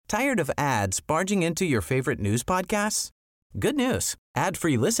Tired of ads barging into your favorite news podcasts? Good news.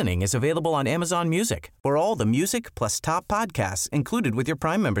 Ad-free listening is available on Amazon Music for all the music plus top podcasts included with your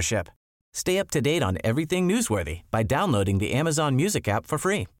Prime membership. Stay up to date on everything newsworthy by downloading the Amazon Music app for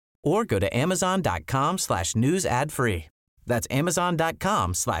free or go to amazon.com/news ad free. That's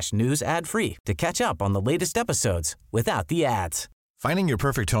amazon.com/news ad free to catch up on the latest episodes without the ads. Finding your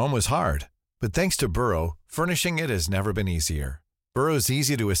perfect home was hard, but thanks to Burrow, furnishing it has never been easier. Burrow's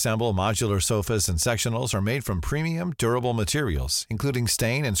easy-to-assemble modular sofas and sectionals are made from premium, durable materials, including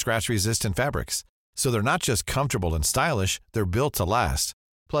stain and scratch-resistant fabrics. So they're not just comfortable and stylish, they're built to last.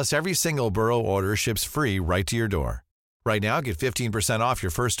 Plus, every single Burrow order ships free right to your door. Right now, get 15% off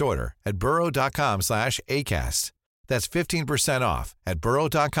your first order at burrow.com/ACAST. That's 15% off at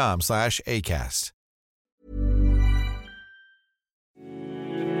burrow.com/ACAST.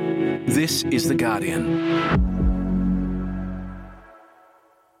 This is The Guardian.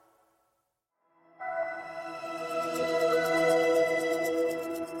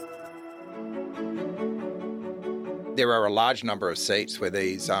 There are a large number of seats where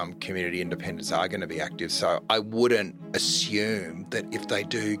these community independents are going to be active, so I wouldn't assume that if they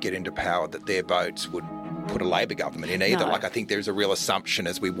do get into power that their votes would put a Labor government in either. No. Like, I think there's a real assumption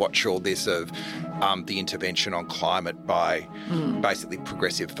as we watch all this of the intervention on climate by basically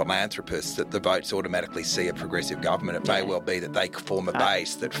progressive philanthropists that the votes automatically see a progressive government. It may well be that they form a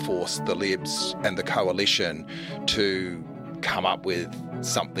base that force the Libs and the coalition to come up with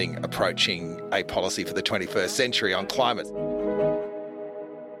something approaching a policy for the 21st century on climate.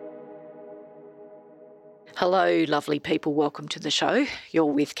 Hello, lovely people. Welcome to the show. You're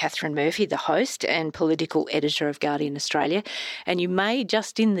with Catherine Murphy, the host and political editor of Guardian Australia. And you may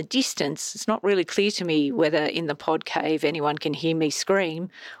just in the distance, it's not really clear to me whether in the pod cave anyone can hear me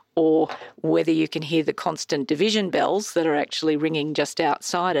scream or whether you can hear the constant division bells that are actually ringing just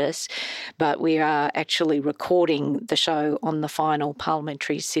outside us. But we are actually recording the show on the final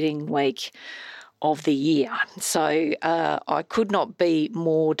parliamentary sitting week of the year. So I could not be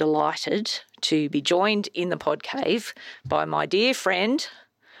more delighted to be joined in the pod cave by my dear friend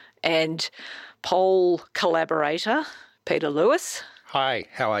and poll collaborator, Peter Lewis. Hi,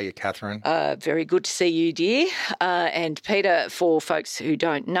 how are you, Catherine? Very good to see you, dear. And Peter, for folks who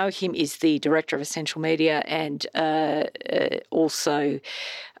don't know him, is the Director of Essential Media and also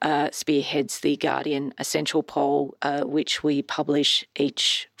spearheads the Guardian Essential Poll, which we publish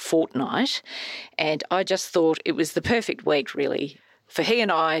each fortnight. And I just thought it was the perfect week, really, for he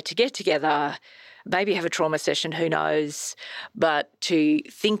and I to get together, maybe have a trauma session, who knows, but to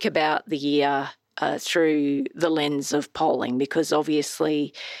think about the year through the lens of polling, because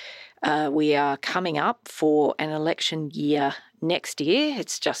obviously we are coming up for an election year next year.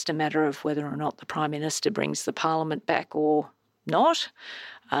 It's just a matter of whether or not the Prime Minister brings the Parliament back or not.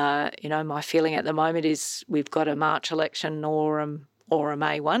 My feeling at the moment is we've got a March election or a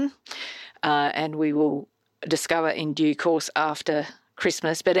May one, and we will discover in due course after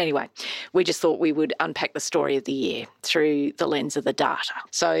Christmas. But anyway, we just thought we would unpack the story of the year through the lens of the data.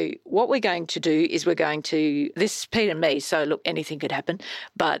 So what we're going to do is this is Pete and me, so look, anything could happen,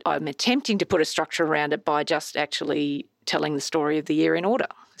 but I'm attempting to put a structure around it by just actually telling the story of the year in order.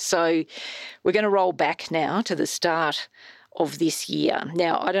 So we're going to roll back now to the start of this year.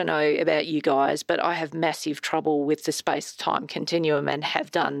 Now, I don't know about you guys, but I have massive trouble with the space-time continuum and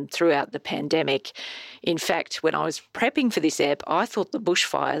have done throughout the pandemic. In fact, when I was prepping for this app, I thought the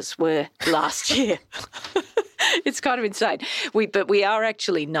bushfires were last year. It's kind of insane. We are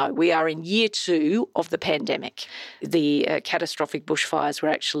in year 2 of the pandemic. The catastrophic bushfires were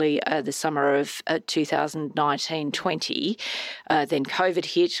actually the summer of 2019-20. Then COVID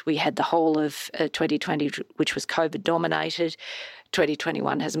hit. We had the whole of 2020, which was COVID dominated.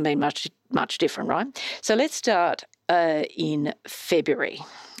 2021 hasn't been much different, right? So let's start in February.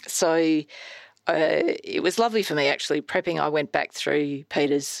 So it was lovely for me, actually, prepping. I went back through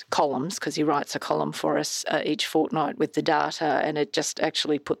Peter's columns because he writes a column for us each fortnight with the data, and it just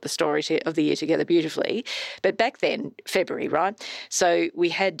actually put the story of the year together beautifully. But back then, February, right? So we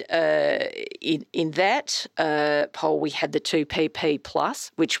had in that poll, we had the 2PP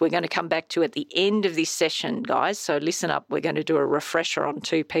plus, which we're going to come back to at the end of this session, guys. So listen up. We're going to do a refresher on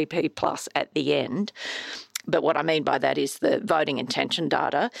 2PP plus at the end. But what I mean by that is the voting intention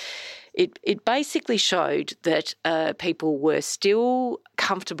data. It basically showed that people were still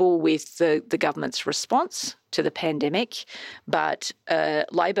comfortable with the government's response to the pandemic, but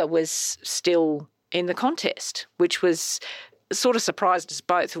Labor was still in the contest, which was sort of surprised us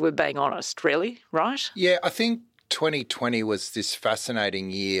both, if we're being honest, really, right? Yeah, I think 2020 was this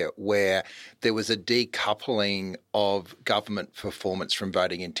fascinating year where there was a decoupling of government performance from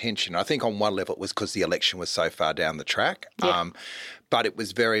voting intention. I think on one level it was because the election was so far down the track, but it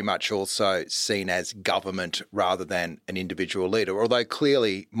was very much also seen as government rather than an individual leader, although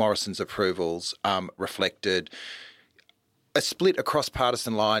clearly Morrison's approvals reflected a split across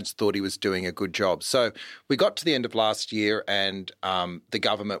partisan lines, thought he was doing a good job. So we got to the end of last year and the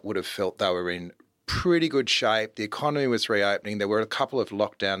government would have felt they were in pretty good shape. The economy was reopening. There were a couple of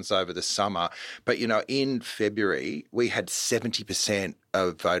lockdowns over the summer. But, in February, we had 70%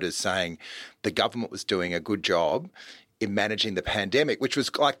 of voters saying the government was doing a good job in managing the pandemic, which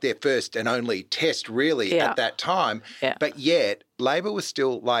was like their first and only test really at that time. Yeah. But yet Labor was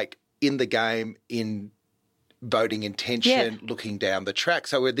still in the game in voting intention, looking down the track.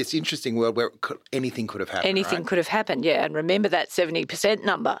 So we're this interesting world where anything could have happened. Anything could have happened, yeah. And remember that 70%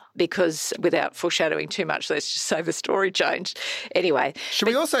 number, because without foreshadowing too much, let's just say the story changed. Anyway. Should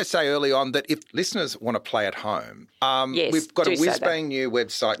we also say early on that if listeners want to play at home, we've got a whiz-bang new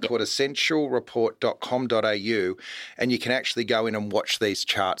website called essentialreport.com.au, and you can actually go in and watch these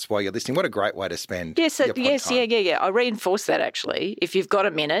charts while you're listening. What a great way to spend your time. Yeah. I reinforce that actually. If you've got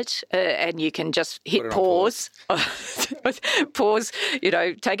a minute and you can just hit pause. Pause,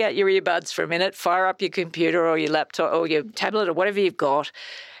 take out your earbuds for a minute, fire up your computer or your laptop or your tablet or whatever you've got,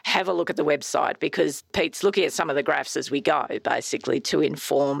 have a look at the website, because Pete's looking at some of the graphs as we go, basically, to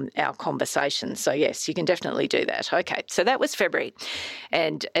inform our conversation. So, yes, you can definitely do that. Okay, so that was February.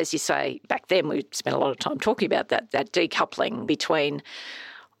 And as you say, back then we spent a lot of time talking about that decoupling between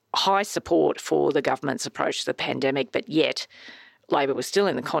high support for the government's approach to the pandemic, but yet Labor was still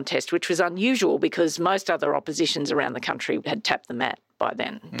in the contest, which was unusual because most other oppositions around the country had tapped the mat by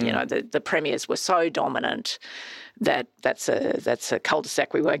then. The premiers were so dominant that that's a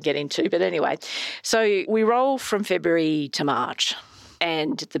cul-de-sac we won't get into. But anyway, so we roll from February to March.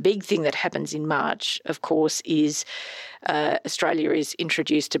 And the big thing that happens in March, of course, is Australia is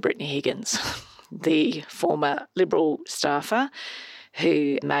introduced to Brittany Higgins, the former Liberal staffer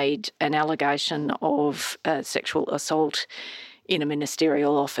who made an allegation of sexual assault in a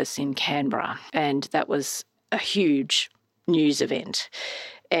ministerial office in Canberra. And that was a huge news event.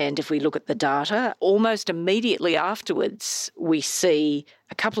 And if we look at the data, almost immediately afterwards, we see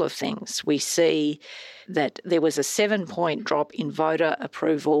a couple of things. We see that there was a 7-point drop in voter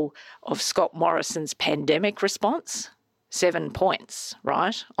approval of Scott Morrison's pandemic response. 7 points,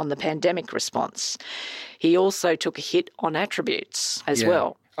 right, on the pandemic response. He also took a hit on attributes as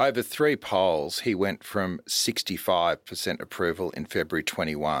well. Over 3 polls, he went from 65% approval in February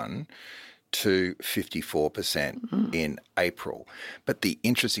 21 to 54% in April. But so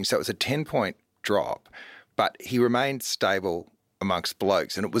it was a 10-point drop, but he remained stable amongst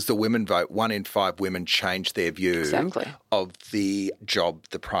blokes. And it was the women vote. 1 in 5 women changed their view of the job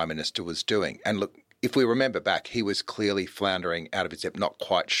the Prime Minister was doing. And look, if we remember back, he was clearly floundering out of his depth, not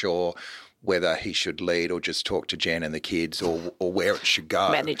quite sure whether he should lead or just talk to Jen and the kids or where it should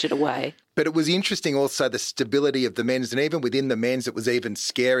go. Manage it away. But it was interesting also the stability of the men's, and even within the men's it was even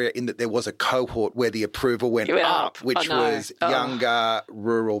scarier in that there was a cohort where the approval went up, which was younger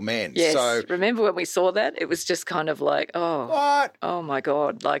rural men. Yes. So remember when we saw that? It was just kind of like, what? Oh my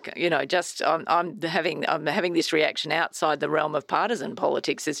God. Like, just I'm having this reaction outside the realm of partisan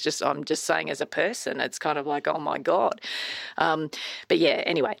politics. It's just, I'm just saying as a person, it's kind of like, oh my God. But yeah,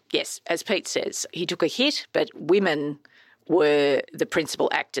 anyway, yes, as Pete says, he took a hit, but women were the principal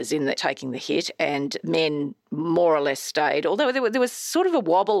actors in taking the hit, and men more or less stayed, although there was sort of a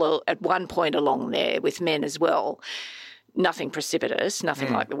wobble at one point along there with men as well. Nothing precipitous,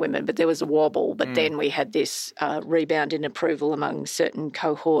 nothing like the women, but there was a wobble. But then we had this rebound in approval among certain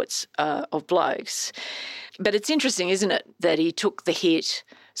cohorts of blokes. But it's interesting, isn't it, that he took the hit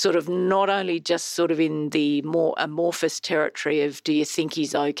sort of not only just sort of in the more amorphous territory of do you think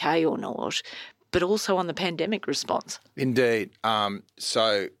he's okay or not, but also on the pandemic response. Indeed.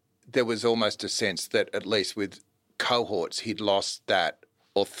 So there was almost a sense that at least with cohorts, he'd lost that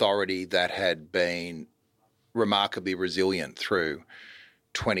authority that had been remarkably resilient through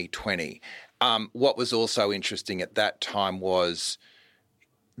 2020. What was also interesting at that time was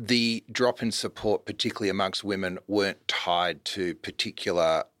the drop in support, particularly amongst women, weren't tied to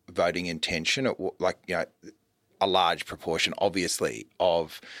particular voting intention. A large proportion, obviously,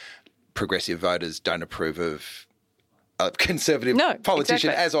 of progressive voters don't approve of a conservative politician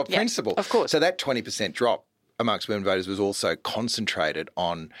as of principle. Of course. So that 20% drop amongst women voters was also concentrated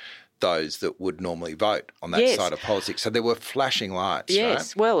on those that would normally vote on that side of politics. So there were flashing lights,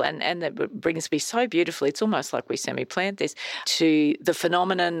 right? Well, and that brings me so beautifully, it's almost like we semi-planned this, to the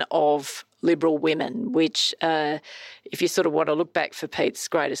phenomenon of Liberal Women, which if you sort of want to look back for Pete's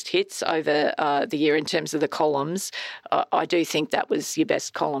greatest hits over the year in terms of the columns, I do think that was your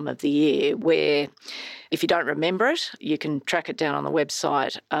best column of the year, where if you don't remember it, you can track it down on the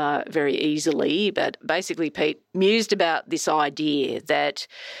website very easily. But basically, Pete mused about this idea that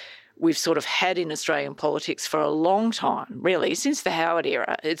we've sort of had in Australian politics for a long time, really, since the Howard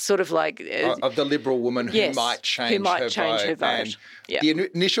era. It's sort of like... of the Liberal woman who might change her vote. And the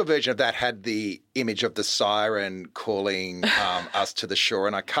initial version of that had the image of the siren calling us to the shore,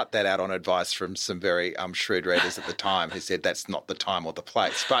 and I cut that out on advice from some very shrewd readers at the time who said that's not the time or the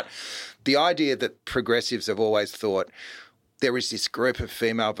place. But the idea that progressives have always thought there is this group of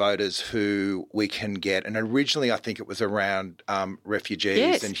female voters who we can get, and originally I think it was around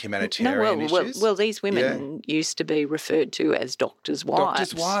refugees and humanitarian issues. Well, these women used to be referred to as doctors'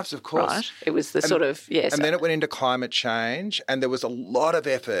 wives. Doctors' wives, of course. Right? It was the And then it went into climate change, and there was a lot of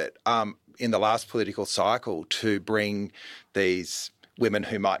effort in the last political cycle to bring these women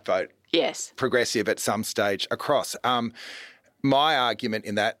who might vote progressive at some stage across. My argument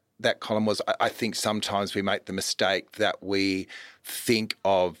in that column was I think sometimes we make the mistake that we think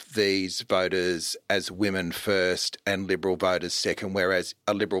of these voters as women first and Liberal voters second, whereas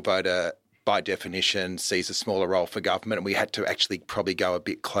a Liberal voter by definition sees a smaller role for government, and we had to actually probably go a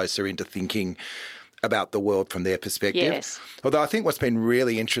bit closer into thinking about the world from their perspective. Yes. Although I think what's been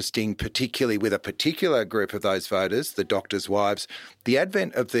really interesting, particularly with a particular group of those voters, the doctors' wives, the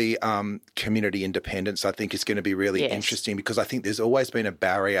advent of the community independents, I think is going to be really interesting, because I think there's always been a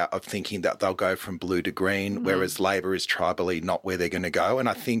barrier of thinking that they'll go from blue to green, whereas Labor is tribally not where they're going to go. And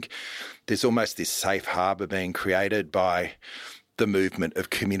I think there's almost this safe harbour being created by the movement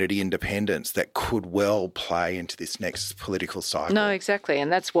of community independence that could well play into this next political cycle. No, exactly,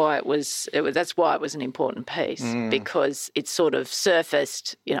 and that's why it was an important piece, because it sort of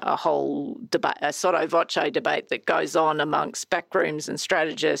surfaced, a whole debate, a sotto voce debate that goes on amongst backrooms and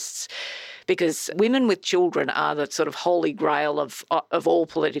strategists, because women with children are the sort of holy grail of all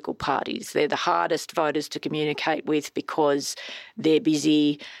political parties. They're the hardest voters to communicate with because they're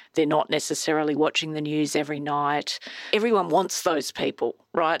busy. They're not necessarily watching the news every night. Everyone wants those people,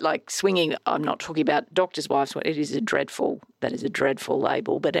 right? Like swinging, I'm not talking about doctors' wives. That is a dreadful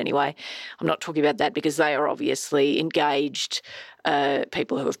label. But anyway, I'm not talking about that because they are obviously engaged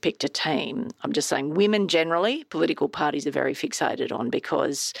people who have picked a team. I'm just saying women generally, political parties are very fixated on,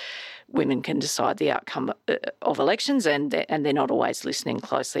 because women can decide the outcome of elections, and they're not always listening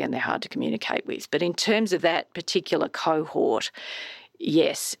closely, and they're hard to communicate with. But in terms of that particular cohort,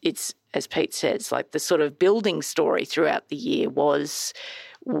 yes, it's, as Pete says, like the sort of building story throughout the year was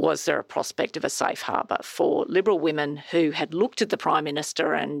there a prospect of a safe harbour for Liberal women who had looked at the Prime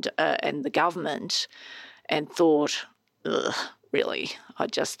Minister and the government and thought, really, I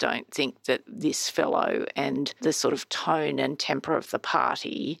just don't think that this fellow and the sort of tone and temper of the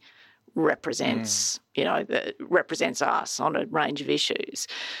party represents represents us on a range of issues.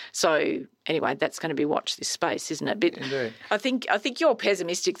 So anyway, that's going to be watch this space, isn't it? But indeed. I think you're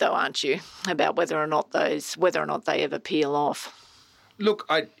pessimistic though, aren't you, about whether or not they ever peel off? Look,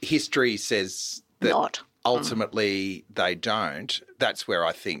 history says that ultimately they don't. That's where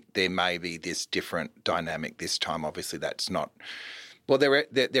I think there may be this different dynamic this time. Obviously, that's not. Well,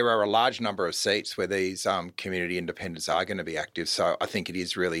 there are a large number of seats where these community independents are going to be active, so I think it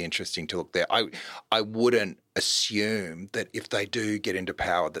is really interesting to look there. I wouldn't assume that if they do get into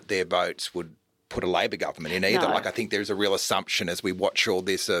power that their votes would put a Labor government in either. No. Like, I think there's a real assumption as we watch all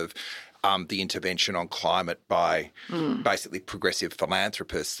this of the intervention on climate by basically progressive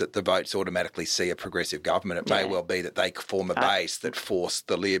philanthropists that the votes automatically see a progressive government. It may well be that they form a base that forced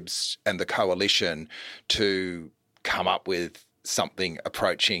the Libs and the coalition to come up with something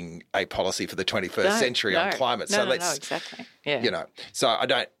approaching a policy for the 21st century on climate. No, exactly. Yeah. So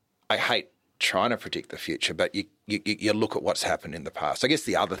I hate trying to predict the future, but you look at what's happened in the past. I guess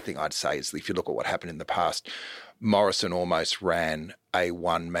the other thing I'd say is if you look at what happened in the past, Morrison almost ran a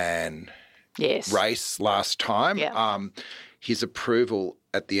one-man race last time. Yeah. His approval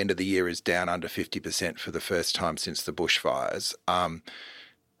at the end of the year is down under 50% for the first time since the bushfires.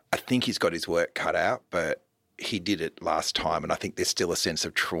 I think he's got his work cut out, but he did it last time, and I think there's still a sense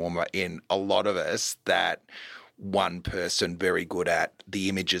of trauma in a lot of us that one person very good at the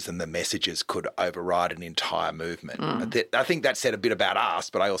images and the messages could override an entire movement. I think that said a bit about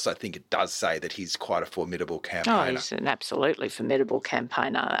us, but I also think it does say that he's quite a formidable campaigner. Oh, he's an absolutely formidable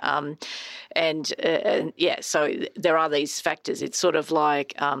campaigner. So there are these factors. It's sort of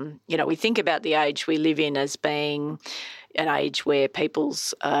like, we think about the age we live in as being an age where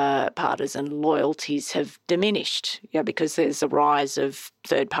people's partisan loyalties have diminished, because there's a rise of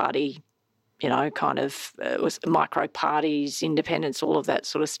third-party kind of was micro parties, independents, all of that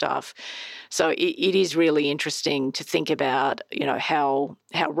sort of stuff. So it is really interesting to think about, how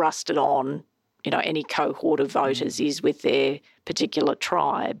rusted on, any cohort of voters is with their particular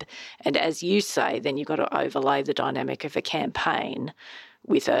tribe. And as you say, then you've got to overlay the dynamic of a campaign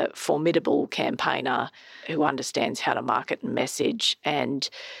with a formidable campaigner who understands how to market and message and,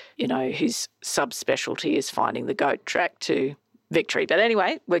 whose subspecialty is finding the goat track to victory. But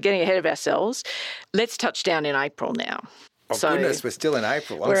anyway, we're getting ahead of ourselves. Let's touch down in April now. Oh, goodness, we're still in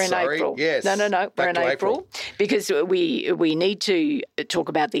April. I'm sorry. April. Yes. No. We're in April because we need to talk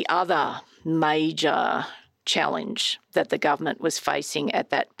about the other major challenge that the government was facing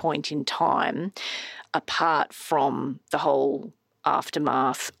at that point in time, apart from the whole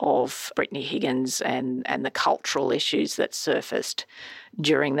aftermath of Brittany Higgins and the cultural issues that surfaced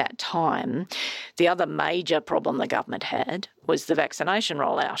during that time. The other major problem the government had was the vaccination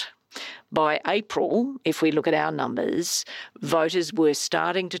rollout. By April, if we look at our numbers, voters were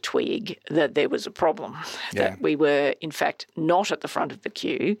starting to twig that there was a problem, that we were, in fact, not at the front of the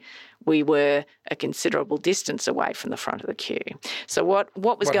queue. We were a considerable distance away from the front of the queue. So what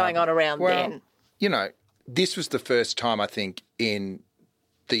was going on around then? This was the first time, I think, in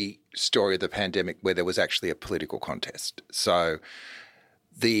the story of the pandemic where there was actually a political contest. So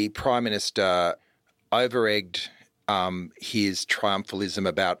the Prime Minister over-egged his triumphalism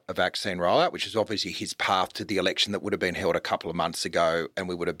about a vaccine rollout, which is obviously his path to the election that would have been held a couple of months ago, and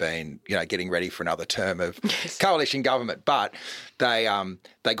we would have been, getting ready for another term of coalition government. But they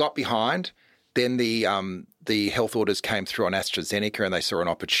got behind. Then the health orders came through on AstraZeneca and they saw an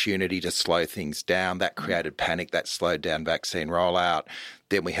opportunity to slow things down. That created panic. That slowed down vaccine rollout.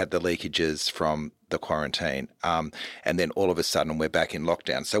 Then we had the leakages from the quarantine. And then all of a sudden we're back in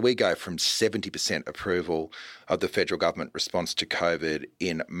lockdown. So we go from 70% approval of the federal government response to COVID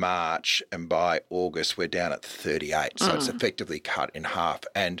in March, and by August we're down at 38. So it's effectively cut in half.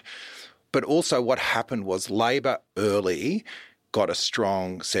 But also what happened was Labor early got a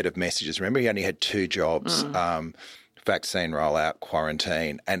strong set of messages. Remember, he only had two jobs, vaccine rollout,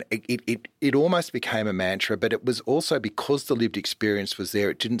 quarantine, and it almost became a mantra, but it was also because the lived experience was there,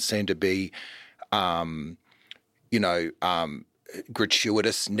 it didn't seem to be,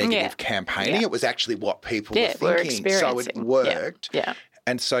 gratuitous negative campaigning. Yeah. It was actually what people were thinking. So it worked. Yeah.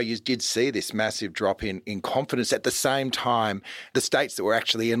 And so you did see this massive drop in confidence. At the same time, the states that were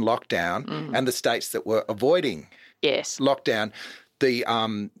actually in lockdown and the states that were avoiding lockdown,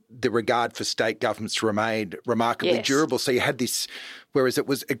 the regard for state governments remained remarkably durable. So you had this, whereas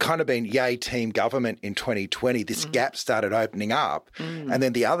it kind of been yay team government in 2020, this gap started opening up. And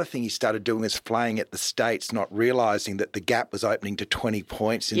then the other thing he started doing was flaying at the states, not realising that the gap was opening to 20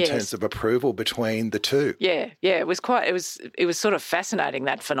 points in terms of approval between the two. Yeah. It was sort of fascinating,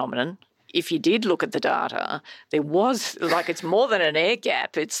 that phenomenon. If you did look at the data, there was it's more than an air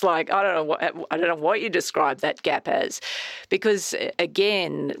gap. It's I don't know what you describe that gap as, because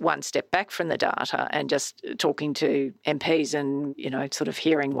again, one step back from the data and just talking to MPs and sort of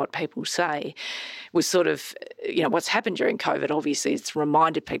hearing what people say was sort of what's happened during COVID. Obviously, it's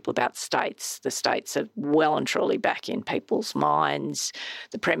reminded people about states. The states are well and truly back in people's minds.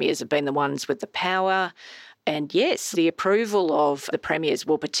 The premiers have been the ones with the power. And yes, the approval of the premiers,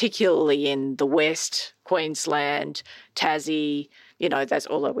 well, particularly in the West, Queensland, Tassie, that's,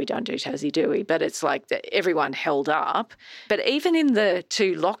 although we don't do Tassie, do we? But it's everyone held up. But even in the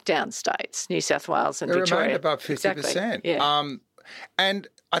two lockdown states, New South Wales and Victoria. It remained above 50%. Exactly. Yeah. And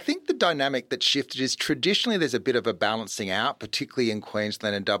I think the dynamic that shifted is traditionally there's a bit of a balancing out, particularly in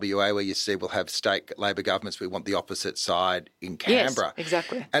Queensland and WA, where you see we'll have state Labor governments. We want the opposite side in Canberra. Yes,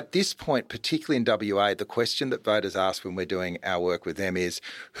 exactly. At this point, particularly in WA, the question that voters ask when we're doing our work with them is,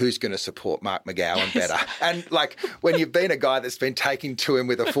 who's going to support Mark McGowan better? And when you've been a guy that's been taking to him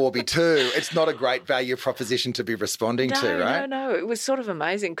with a 4x2, it's not a great value proposition to be responding to, right? No. It was sort of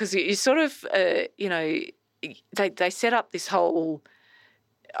amazing because you sort of, they set up this whole.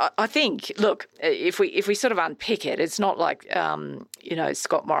 I think, look, if we sort of unpick it, it's not like,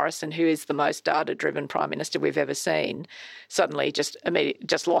 Scott Morrison, who is the most data-driven Prime Minister we've ever seen, suddenly just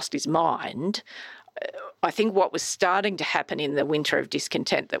lost his mind. I think what was starting to happen in the winter of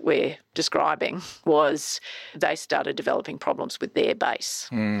discontent that we're describing was they started developing problems with their base.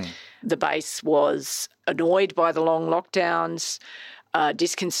 The base was annoyed by the long lockdowns,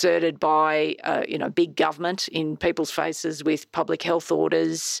 disconcerted by, big government in people's faces with public health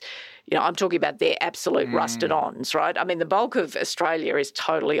orders. I'm talking about their absolute rusted-ons, right? I mean, the bulk of Australia is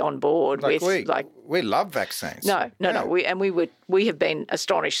totally on board with we love vaccines. No. We have been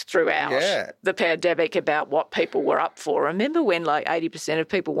astonished throughout the pandemic about what people were up for. Remember when 80% of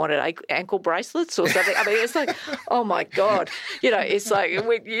people wanted ankle bracelets or something? I mean, it's like, oh my God, it's like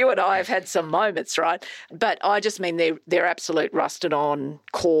you and I have had some moments, right? But I just mean their absolute rusted-on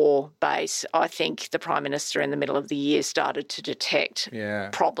core base. I think the Prime Minister in the middle of the year started to detect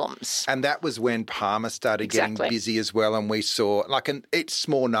problems. And that was when Palmer started getting busy as well, and we saw, it's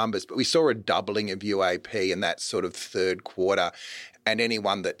small numbers, but we saw a doubling of UAP in that sort of third quarter. And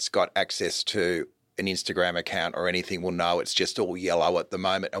anyone that's got access to an Instagram account or anything will know it's just all yellow at the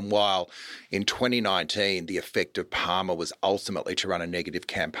moment. And while in 2019 the effect of Palmer was ultimately to run a negative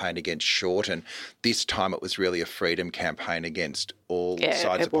campaign against Shorten, this time it was really a freedom campaign against all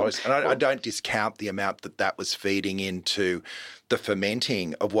sides of politics. And I don't discount the amount that was feeding into the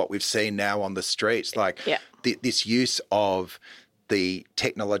fermenting of what we've seen now on the streets, this use of the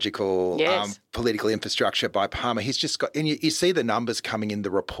technological political infrastructure by Palmer. He's just got, and you see the numbers coming in,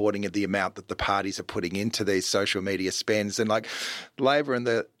 the reporting of the amount that the parties are putting into these social media spends, and Labor and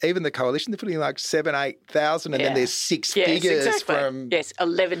even the coalition, they're putting 7,000-8,000, and then there's six figures from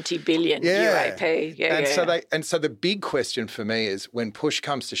 11 billion UAP. So the big question for me is, when push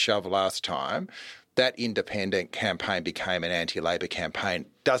comes to shove last time, that independent campaign became an anti-Labor campaign.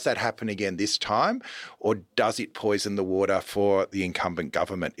 Does that happen again this time, or does it poison the water for the incumbent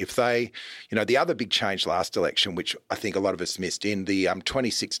government? If they, the other big change last election, which I think a lot of us missed, in the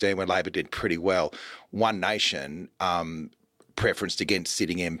 2016 when Labor did pretty well, One Nation preferenced against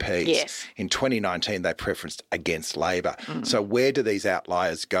sitting MPs. Yes. In 2019, they preferenced against Labor. So where do these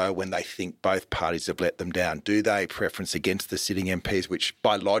outliers go when they think both parties have let them down? Do they preference against the sitting MPs, which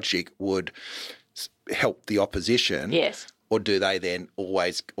by logic would help the opposition? Yes. Or do they then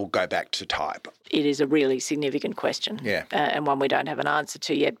always go back to type? It is a really significant question, and one we don't have an answer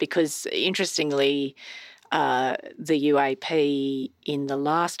to yet, because interestingly, the UAP in the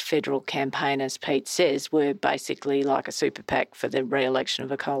last federal campaign, as Pete says, were basically like a super PAC for the re-election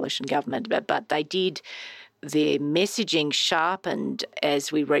of a coalition government, but they did. Their messaging sharpened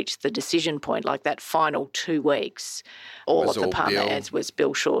as we reached the decision point, like that final 2 weeks. All of the Palmer ads was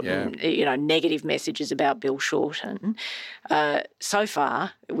Bill Shorten, negative messages about Bill Shorten. So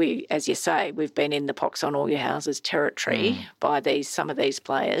far, as you say, we've been in the pox on all your houses territory by some of these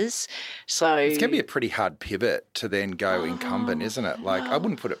players. So it's going to be a pretty hard pivot to then go incumbent, isn't it? I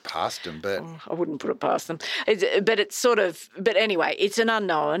wouldn't put it past them, but I wouldn't put it past them. But anyway, it's an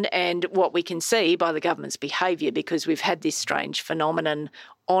unknown, and what we can see by the government's behaviour, because we've had this strange phenomenon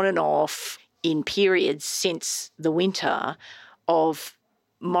on and off in periods since the winter of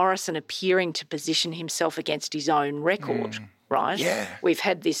Morrison appearing to position himself against his own record, right? Yeah. We've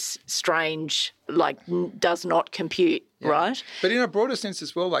had this strange, does not compute, right? But in a broader sense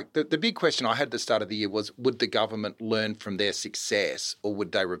as well, the big question I had at the start of the year was, would the government learn from their success, or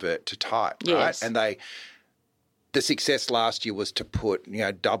would they revert to type, right? And the success last year was to put,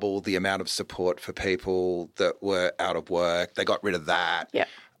 double the amount of support for people that were out of work. They got rid of that. Yeah.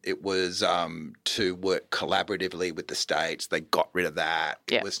 It was to work collaboratively with the states. They got rid of that.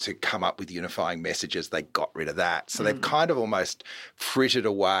 Yeah. It was to come up with unifying messages. They got rid of that. So they've kind of almost frittered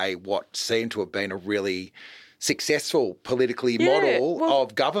away what seemed to have been a really successful politically model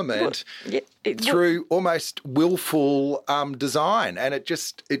of government through almost willful design. And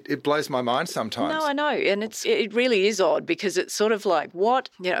it blows my mind sometimes. No, I know. And it really is odd, because it's sort of like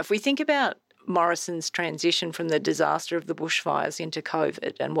if we think about Morrison's transition from the disaster of the bushfires into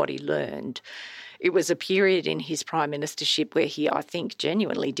COVID and what he learned, it was a period in his prime ministership where he, I think,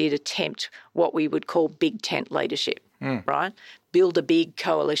 genuinely did attempt what we would call big tent leadership, right? Build a big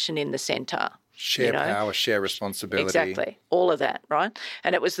coalition in the centre. Share power, share responsibility. Exactly. All of that, right?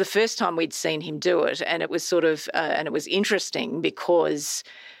 And it was the first time we'd seen him do it, and it was sort of and it was interesting because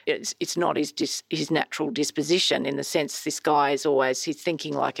it's not his natural disposition, in the sense this guy is always, he's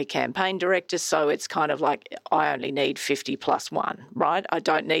thinking like a campaign director, so it's kind of like, I only need 50 plus one, right? I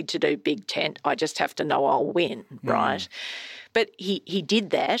don't need to do big tent. I just have to know I'll win, right? But he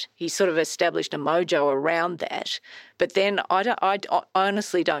did that. He sort of established a mojo around that. But then I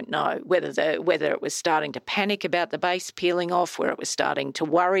honestly don't know whether it was starting to panic about the base peeling off, where it was starting to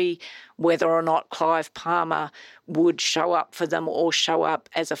worry whether or not Clive Palmer would show up for them or show up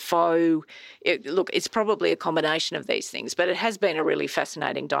as a foe. It's probably a combination of these things, but it has been a really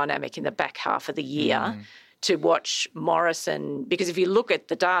fascinating dynamic in the back half of the year. To watch Morrison, because if you look at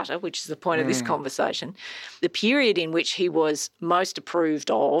the data, which is the point of this conversation, the period in which he was most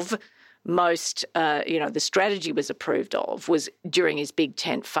approved of most, the strategy was approved of was during his big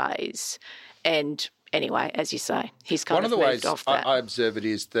tent phase. And anyway, as you say, he's kind of moved off that. One of the ways I observe it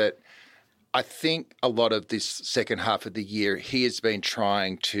is that I think a lot of this second half of the year, he has been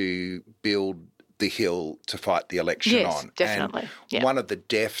trying to build the hill to fight the election on. Yes, definitely. And one of the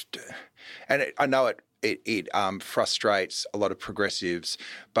I know it frustrates a lot of progressives,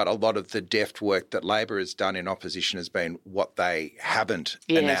 but a lot of the deft work that Labor has done in opposition has been what they haven't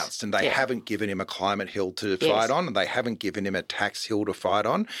announced, and they haven't given him a climate hill to fight on, and they haven't given him a tax hill to fight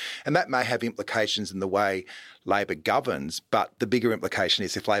on. And that may have implications in the way Labor governs, but the bigger implication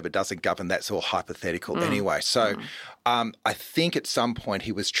is if Labor doesn't govern, that's all hypothetical anyway. So I think at some point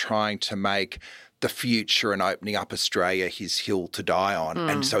he was trying to make the future and opening up Australia his hill to die on.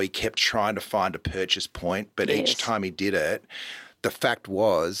 And so he kept trying to find a purchase point, but each time he did it, the fact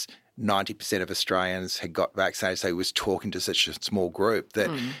was 90% of Australians had got vaccinated, so he was talking to such a small group that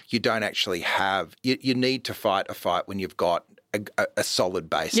you don't actually have – you need to fight a fight when you've got a solid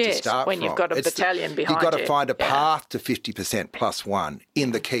base to start when from. You've got a battalion behind you. You've got to find a path to 50% plus one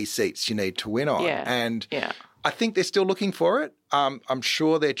in the key seats you need to win on. And I think they're still looking for it. I'm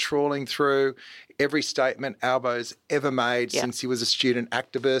sure they're trawling through every statement Albo's ever made since he was a student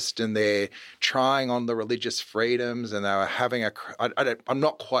activist, and they're trying on the religious freedoms, and they were having I'm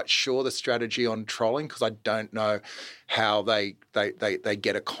not quite sure the strategy on trolling because I don't know how they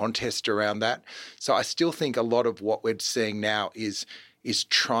get a contest around that. So I still think a lot of what we're seeing now is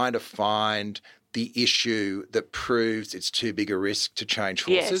trying to find the issue that proves it's too big a risk to change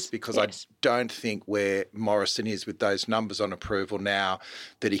horses, because I don't think where Morrison is with those numbers on approval now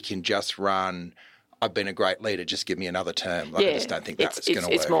that he can just run, I've been a great leader, just give me another term. I just don't think that's going to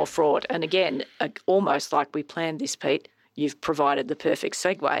work. It's more fraught. And again, almost like we planned this, Pete, you've provided the perfect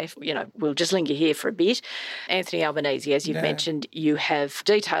segue. We'll just linger here for a bit. Anthony Albanese, as you've mentioned, you have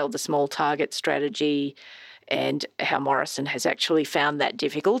detailed the small target strategy and how Morrison has actually found that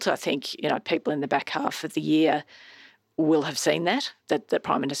difficult. I think, people in the back half of the year will have seen that the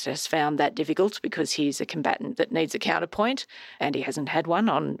Prime Minister has found that difficult because he's a combatant that needs a counterpoint, and he hasn't had one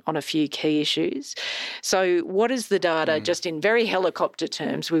on a few key issues. So what is the data, just in very helicopter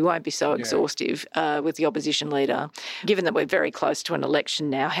terms, we won't be so exhaustive with the opposition leader, given that we're very close to an election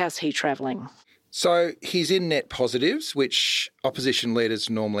now, how's he travelling? So he's in net positives, which opposition leaders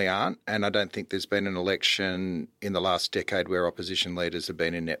normally aren't, and I don't think there's been an election in the last decade where opposition leaders have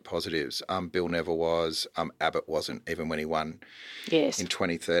been in net positives. Bill never was. Abbott wasn't, even when he won in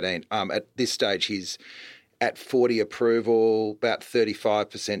 2013. At this stage, he's at 40 approval, about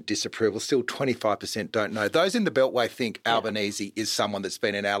 35% disapproval, still 25% don't know. Those in the Beltway think Albanese is someone that's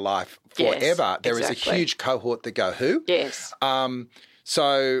been in our life forever. Yes, there is a huge cohort that go, who? Yes.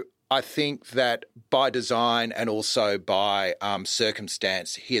 So I think that by design and also by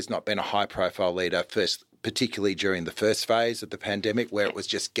circumstance, he has not been a high-profile leader, particularly during the first phase of the pandemic, where it was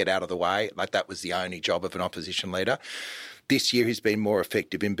just get out of the way. Like that was the only job of an opposition leader. This year he's been more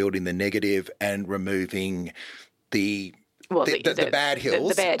effective in building the negative and removing the bad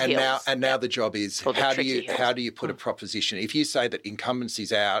hills. Now the job is how do you put a proposition? If you say that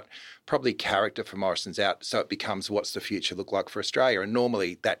incumbency's out, probably character for Morrison's out, so it becomes what's the future look like for Australia? And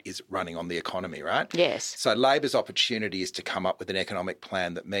normally that is running on the economy, right? Yes. So Labor's opportunity is to come up with an economic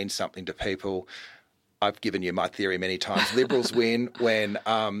plan that means something to people. I've given you my theory many times. Liberals win when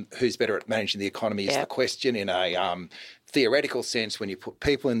who's better at managing the economy is the question. In a theoretical sense, when you put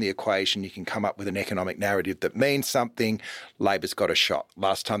people in the equation, you can come up with an economic narrative that means something. Labor's got a shot.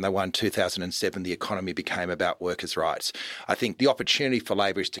 Last time they won, 2007, the economy became about workers' rights. I think the opportunity for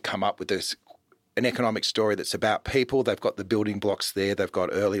Labor is to come up with an economic story that's about people. They've got the building blocks there. They've got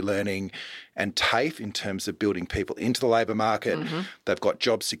early learning and TAFE in terms of building people into the labour market. They've got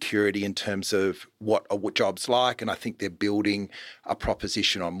job security in terms of what are jobs like, and I think they're building a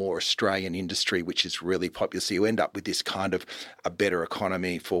proposition on more Australian industry, which is really popular. So you end up with this kind of a better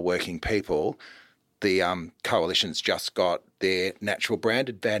economy for working people. The coalition's just got their natural brand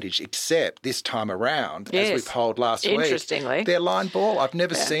advantage, except this time around, as we polled last week, their line ball. I've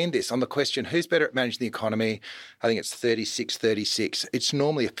never seen this. On the question, who's better at managing the economy, I think it's 36-36. It's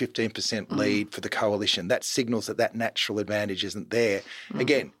normally a 15% lead for the coalition. That signals that natural advantage isn't there.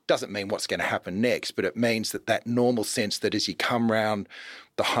 Again, doesn't mean what's going to happen next, but it means that normal sense that as you come round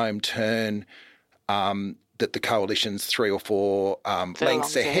the home turn, that the coalition's 3 or 4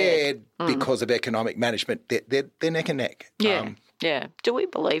 lengths ahead because of economic management. They're neck and neck. Yeah. Do we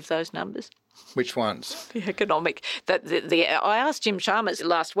believe those numbers? Which ones? The economic. I asked Jim Chalmers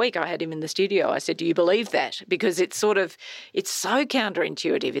last week. I had him in the studio. I said, "Do you believe that?" Because it's so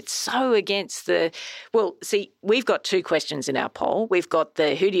counterintuitive. It's so against the. Well, see, we've got two questions in our poll. We've got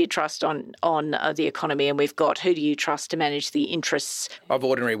the who do you trust on the economy, and we've got who do you trust to manage the interests of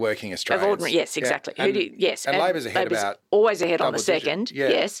ordinary working Australians. Yes, exactly. Yeah. And Labor's ahead about always ahead on the digit. second. Yeah.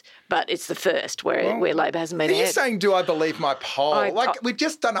 Yes, but it's the first where Labor hasn't been ahead. Are you saying, do I believe my poll? We've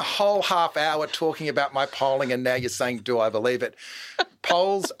just done a whole half hour talking about my polling, and now you're saying, do I believe it?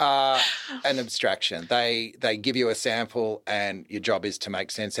 Polls are an abstraction. They give you a sample and your job is to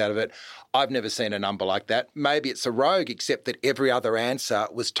make sense out of it. I've never seen a number like that. Maybe it's a rogue, except that every other answer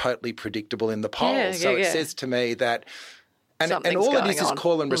was totally predictable in the poll. It says to me that... And all it is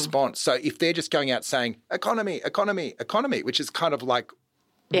call and response. So if they're just going out saying, economy, economy, economy, which is kind of like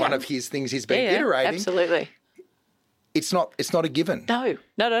one of his things he's been iterating. Absolutely. It's not a given. No.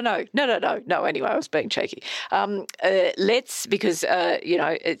 Anyway, I was being cheeky. Because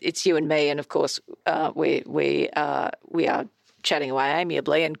it's you and me, and of course we are chatting away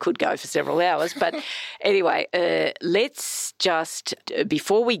amiably and could go for several hours. But anyway, let's just,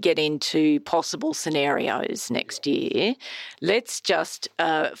 before we get into possible scenarios next year, let's just,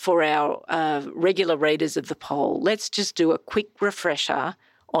 for our regular readers of the poll, let's just do a quick refresher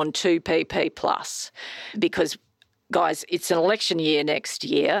on 2PP plus, because guys, it's an election year next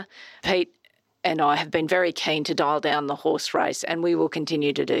year. Pete and I have been very keen to dial down the horse race, and we will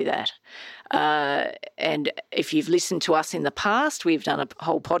continue to do that. And if you've listened to us in the past, we've done a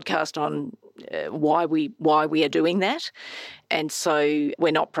whole podcast on why we are doing that. And so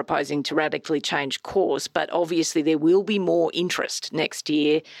we're not proposing to radically change course, but obviously there will be more interest next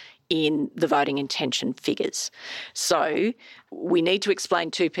year in the voting intention figures. So we need to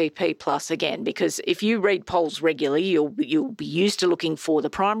explain 2PP plus again, because if you read polls regularly, you'll be used to looking for the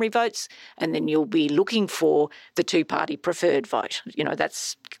primary votes, and then you'll be looking for the two-party preferred vote.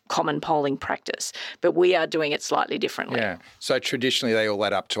 That's common polling practice. But we are doing it slightly differently. Yeah. So traditionally they all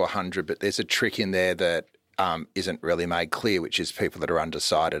add up to 100, but there's a trick in there that isn't really made clear, which is people that are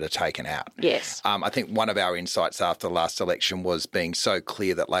undecided are taken out. Yes. I think one of our insights after the last election was being so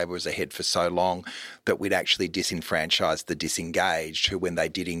clear that Labor was ahead for so long that we'd actually disenfranchised the disengaged, who, when they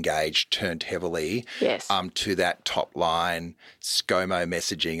did engage, turned heavily to that top line ScoMo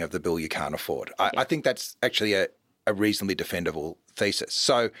messaging of the bill you can't afford. I think that's actually a reasonably defendable thesis.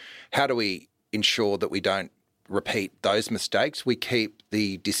 So how do we ensure that we don't repeat those mistakes? We keep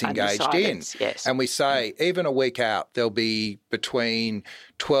the disengaged in. Yes. And we say, even a week out, there'll be between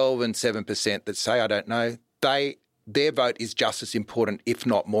 12 and 7% that say, I don't know. Their vote is just as important, if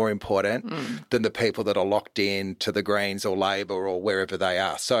not more important, than the people that are locked in to the Greens or Labor or wherever they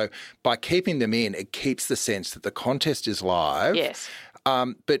are. So by keeping them in, it keeps the sense that the contest is live. Yes.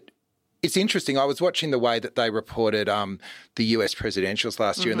 But it's interesting. I was watching the way that they reported the US presidentials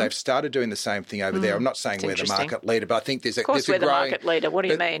last year, and they've started doing the same thing over there. I'm not saying we're the market leader, but I think there's a growing... Of course we're the market leader. What do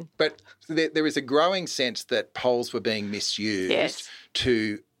you mean? But there is a growing sense that polls were being misused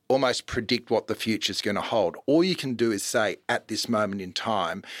to almost predict what the future is going to hold. All you can do is say at this moment in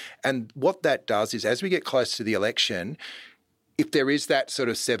time. And what that does is, as we get close to the election, if there is that sort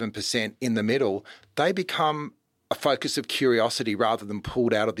of 7% in the middle, they become a focus of curiosity rather than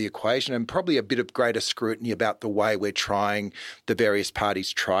pulled out of the equation, and probably a bit of greater scrutiny about the way we're trying, the various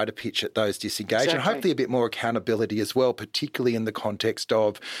parties try to pitch at those disengaged, and hopefully a bit more accountability as well, particularly in the context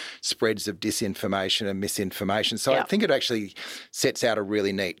of spreads of disinformation and misinformation. So I think it actually sets out a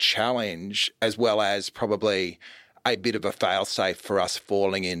really neat challenge, as well as probably a bit of a fail-safe for us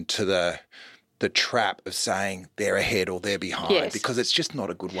falling into the trap of saying they're ahead or they're behind, because it's just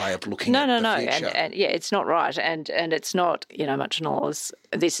not a good way of looking at the future. And it's not right, and it's not, much Nola's.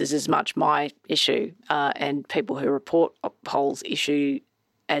 This is as much my issue and people who report polls issue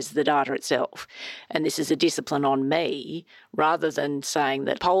as the data itself. And this is a discipline on me, rather than saying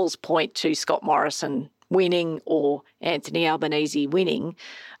that polls point to Scott Morrison winning or Anthony Albanese winning.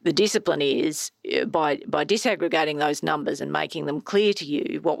 The discipline is, by disaggregating those numbers and making them clear to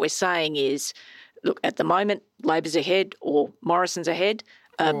you, what we're saying is, look, at the moment, Labor's ahead or Morrison's ahead.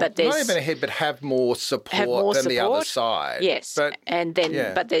 But there's not even ahead, but have more support than the other side. Yes, but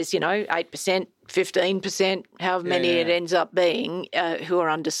there's 8%, 15%, however many it ends up being, who are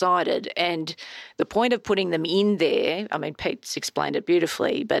undecided. And the point of putting them in there, I mean, Pete's explained it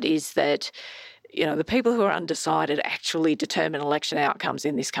beautifully, but is that the people who are undecided actually determine election outcomes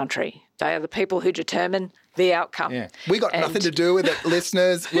in this country. They are the people who determine the outcome. Yeah. We got nothing to do with it,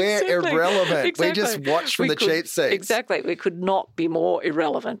 listeners. We're irrelevant. Exactly. We just watch from the cheap seats. Exactly. We could not be more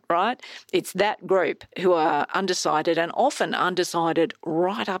irrelevant, right? It's that group who are undecided and often undecided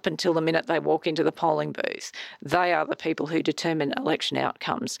right up until the minute they walk into the polling booth. They are the people who determine election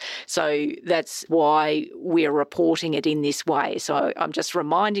outcomes. So that's why we're reporting it in this way. So I'm just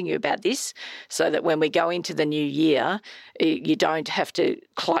reminding you about this so that when we go into the new year, you don't have to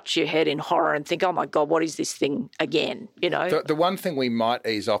clutch your head in horror and think, oh my God, what is this thing again? You know, the one thing we might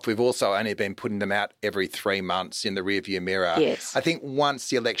ease off, we've also only been putting them out every 3 months in the rearview mirror. Yes. I think once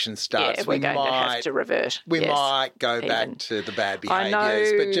the election starts, we're going to have to revert. We might go back to the bad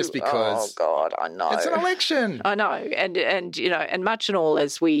behaviours, but just because, I know it's an election. I know, and you know, and much and all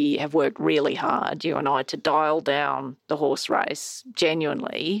as we have worked really hard, you and I, to dial down the horse race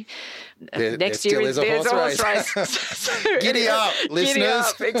genuinely. Next year there's a horse race. Giddy up, listeners. Giddy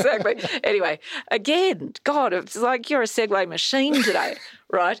up, exactly. Anyway, again, God, it's like you're a Segway machine today,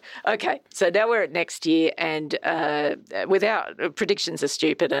 right? Okay, so now we're at next year, and without predictions are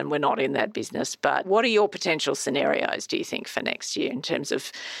stupid, and we're not in that business. But what are your potential scenarios, do you think, for next year in terms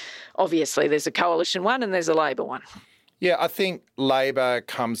of, obviously, there's a coalition one and there's a Labor one? Yeah, I think Labor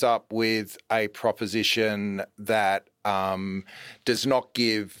comes up with a proposition that does not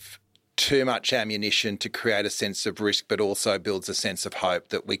give too much ammunition to create a sense of risk, but also builds a sense of hope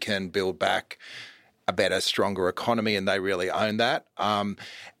that we can build back a better, stronger economy, and they really own that.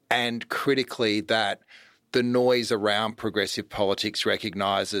 And critically, that the noise around progressive politics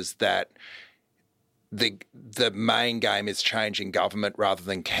recognises that the main game is changing government rather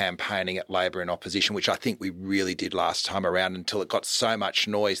than campaigning at Labor in opposition, which I think we really did last time around until it got so much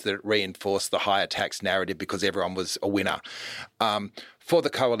noise that it reinforced the higher tax narrative because everyone was a winner. For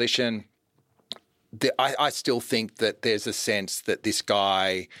the coalition, I still think that there's a sense that this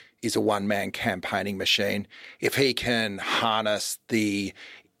guy is a one-man campaigning machine. If he can harness the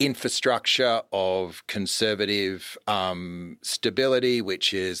infrastructure of conservative stability,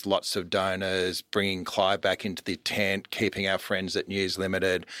 which is lots of donors, bringing Clive back into the tent, keeping our friends at News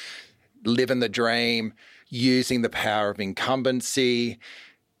Limited, living the dream, using the power of incumbency,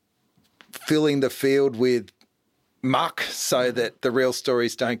 filling the field with muck so that the real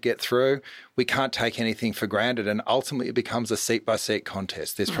stories don't get through. We can't take anything for granted, and ultimately it becomes a seat-by-seat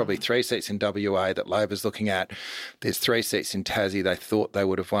contest. There's probably 3 seats in WA that Labor's looking at. There's 3 seats in Tassie they thought they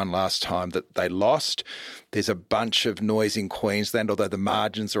would have won last time that they lost. There's a bunch of noise in Queensland, although the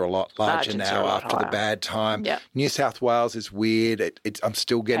margins are a lot larger now after the bad time. Yep. New South Wales is weird. I'm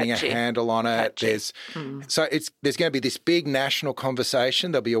still getting a handle on it. There's going to be this big national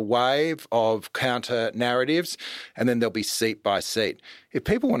conversation. There'll be a wave of counter-narratives, and then there'll be seat by seat. If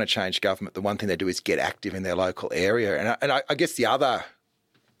people want to change government, the one thing they do is get active in their local area. And I guess the other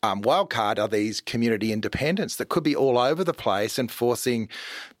wild card are these community independents that could be all over the place and forcing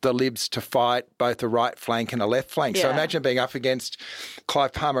the Libs to fight both the right flank and the left flank. Yeah. So imagine being up against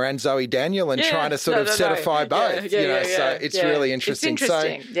Clive Palmer and Zoe Daniel and trying to satisfy both. So it's really interesting. It's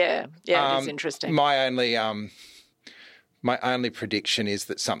interesting. It is interesting. My only prediction is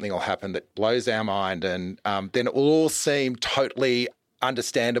that something will happen that blows our mind, and then it will all seem totally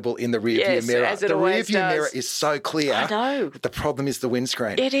understandable in the rearview mirror. As it the always rearview mirror is so clear. I know. The problem is the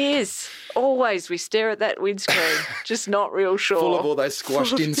windscreen. It is. Always we stare at that windscreen, just not real sure. Full of all those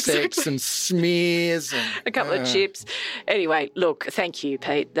squashed insects and smears. And, a couple of chips. Anyway, look, thank you,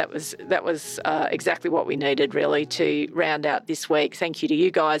 Pete. That was exactly what we needed, really, to round out this week. Thank you to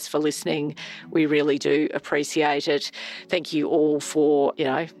you guys for listening. We really do appreciate it. Thank you all for,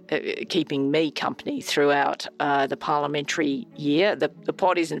 keeping me company throughout the parliamentary year. The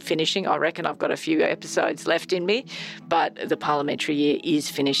pod isn't finishing. I reckon I've got a few episodes left in me, but the parliamentary year is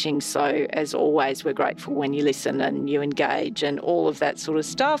finishing. So, as always, we're grateful when you listen and you engage and all of that sort of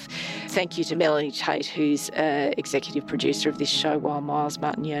stuff. Thank you to Melanie Tate, who's executive producer of this show while Miles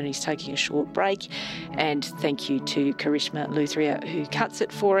Martin-Yoni is taking a short break. And thank you to Karishma Luthria, who cuts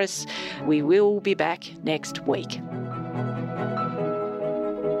it for us. We will be back next week.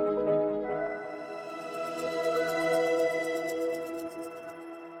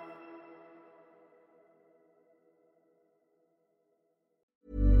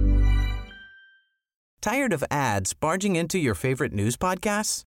 Tired of ads barging into your favorite news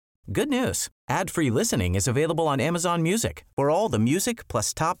podcasts? Good news. Ad-free listening is available on Amazon Music for all the music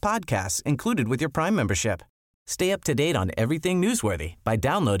plus top podcasts included with your Prime membership. Stay up to date on everything newsworthy by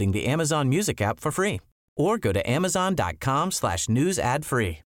downloading the Amazon Music app for free or go to amazon.com/news ad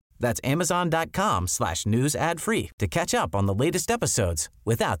free. That's amazon.com/news ad free to catch up on the latest episodes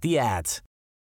without the ads.